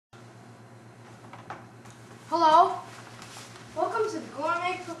Hello, welcome to the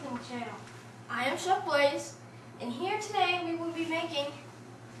Gourmet Cooking Channel. I am Chef Blaze, and here today we will be making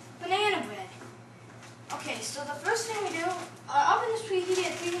banana bread. Okay, so the first thing we do, our oven is preheated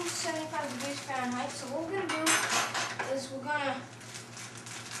at 375 degrees Fahrenheit, so what we're going to do is we're going to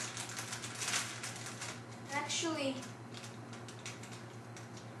actually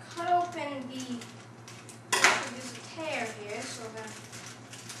cut open there's a tear here, so we're going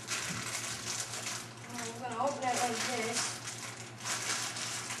to open it like this.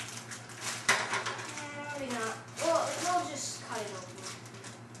 Maybe not. Well, we'll just cut it open.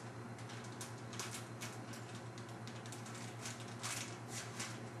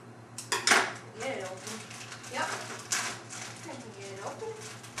 Get it open. Yep. I can get it open.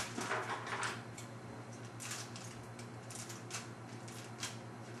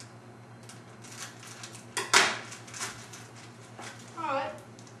 Alright.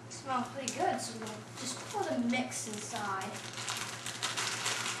 Smells pretty good, so we'll just pour the mix inside.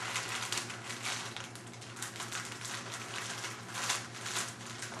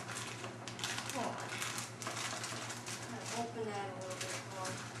 Hold on. Open that a little bit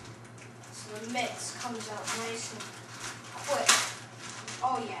more. So the mix comes out nice and quick.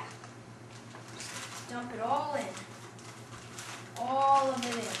 Oh yeah. Just dump it all in. All of it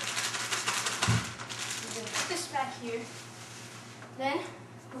in. We're going to put this back here. Then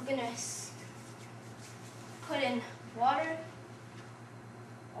we're going to put in water,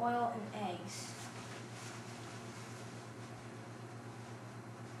 oil, and eggs.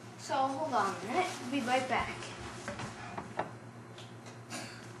 So hold on a minute, we'll be right back.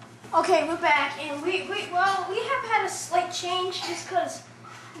 Okay, we're back, and we have had a slight change just because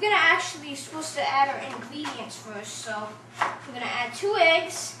we're gonna actually supposed to add our ingredients first. So we're gonna add 2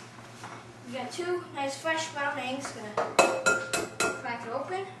 eggs. We got 2 nice fresh brown eggs. Gonna crack it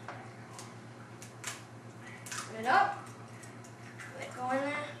open. Put it up. Let it go in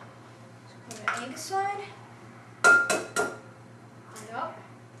there. Just put an egg aside. Put it up.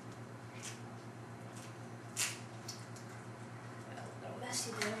 A little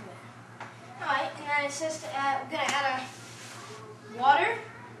messy there, but alright, and then it says to add, we're gonna add our water.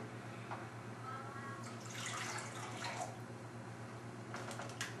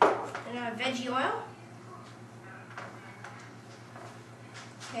 And our veggie oil.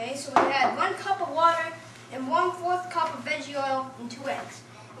 Okay, so we had 1 cup of water and 1/4 cup of veggie oil and 2 eggs.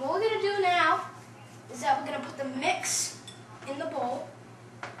 And what we're going to do now is that we're going to put the mix in the bowl,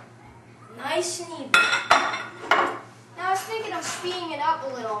 nice and even. Now I was thinking of speeding it up a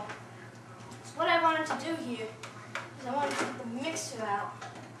little. So what I wanted to do here is I wanted to get the mixer out.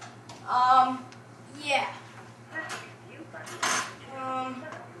 Yeah.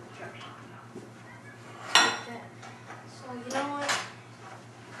 So you know what?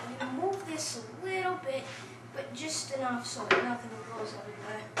 I'm going to move this a little bit, but just enough so nothing goes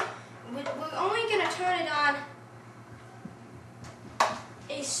everywhere. We're only going to turn it on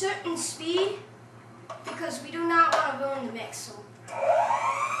a certain speed because we do not want to ruin the mix. So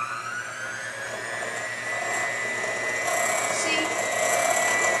see?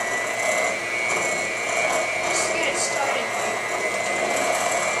 Just to get it started.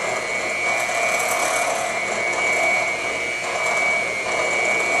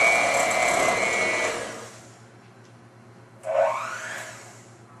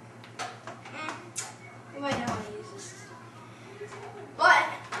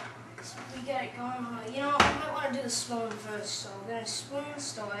 Spoon first, so we're gonna spoon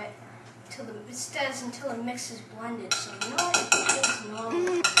start until the mix is blended. So you know what? It's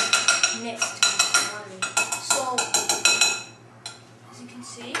normal mixed blending. So as you can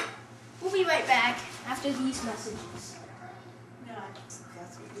see, we'll be right back after these messages. That's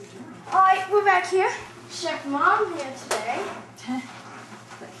what you're doing. All right, we're back here. Chef Mom here today.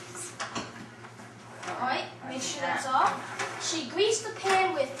 All right, make sure that's off. She greased the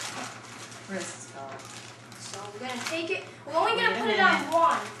pan with. So we're going to take it, we're only going to put it on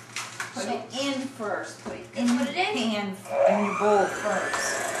 1. Put it in first. Put it in your bowl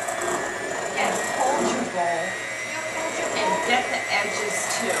first. And hold your bowl. And get the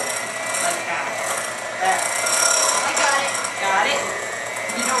edges too. Like that. I got it. Got it?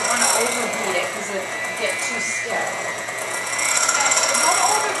 You don't want to overbeat it because it gets too stiff. So don't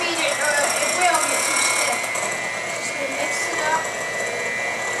overbeat it or it will get too stiff. Just going to mix it up.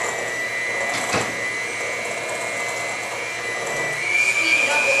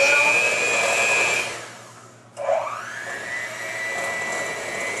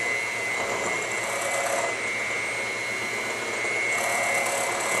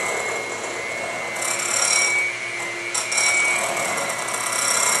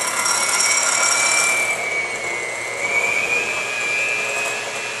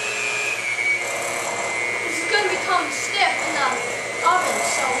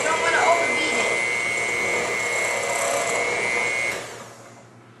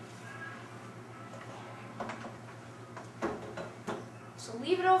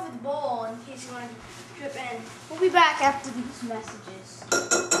 bowl in case you want to drip in. We'll be back after these messages.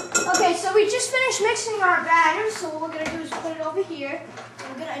 Okay, so we just finished mixing our batter, so what we're going to do is put it over here.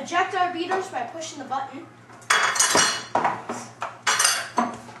 We're going to eject our beaters by pushing the button.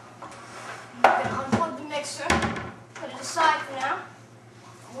 We're going to unplug the mixer, put it aside for now.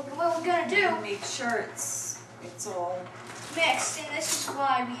 What we're going to do, Make sure it's all mixed, and this is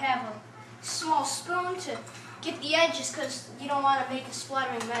why we have a small spoon to get the edges, because you don't want to make a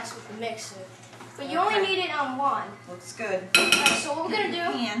spluttering mess with the mixer. But you only need it on one. looks good. Alright, so what we're going to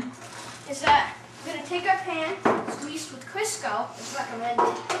do is that we're going to take our pan, greased with Crisco, as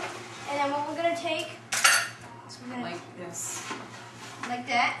recommended, and then what we're going to take is we're going to, Like this. like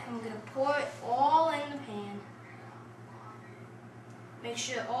that, and we're going to pour it all in the pan. Make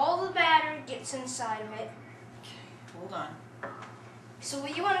sure all the batter gets inside of it. Hold on. So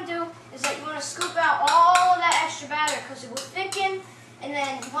what you want to do is that you want to scoop out all of that extra batter because it will thicken, and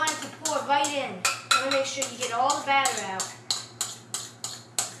then you want it to pour right in. You want to make sure you get all the batter out.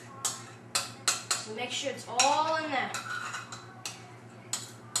 So make sure it's all in there.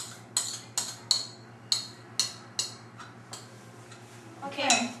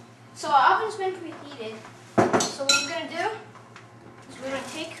 Okay, so our oven's been preheated. So what we're going to do is we're going to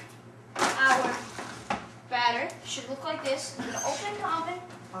take our batter. It should look like this. We're going to open the oven.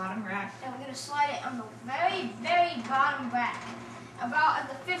 Bottom rack. And we're going to slide it on the very, very bottom rack. About at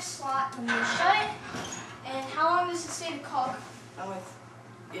the 5th slot, I'm going to shut it. And how long does it say to cook? Oh,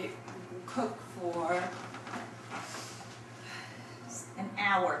 it will cook for an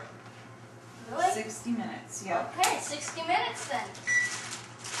hour. Really? 60 minutes, yeah. Okay, 60 minutes then.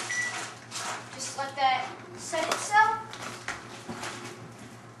 Just let that set itself.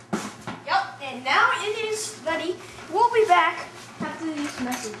 Yep, and now it is ready. We'll be back after these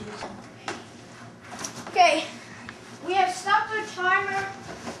messages. Okay, we have stopped our timer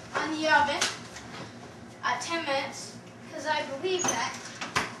on the oven at 10 minutes because I believe that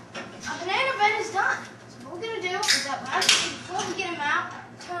our banana bread is done. So what we're going to do is that before we get them out,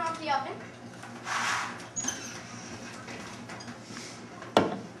 turn off the oven.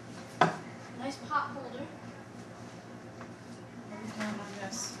 Nice pot holder.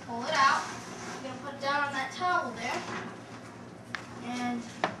 Pull it out. You're going to put it down on that towel there. And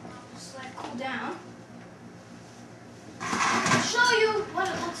just let it cool down. I'll show you what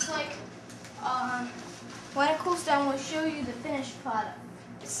it looks like. When it cools down, we'll show you the finished product.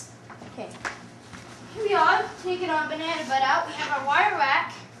 Okay. Here we are, taking our banana bread out. We have our wire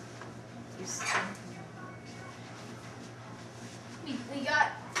rack.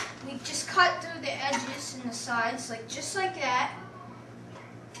 We just cut through the edges and the sides, just like that.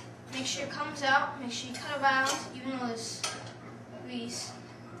 Make sure it comes out. Make sure you cut around, even though there's grease.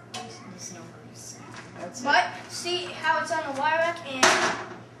 There's no grease. That's But it. see how it's on the wire rack, and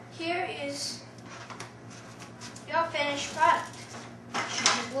here is your finished product. It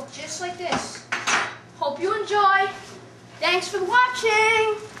should look just like this. Hope you enjoy. Thanks for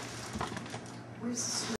watching. Where's the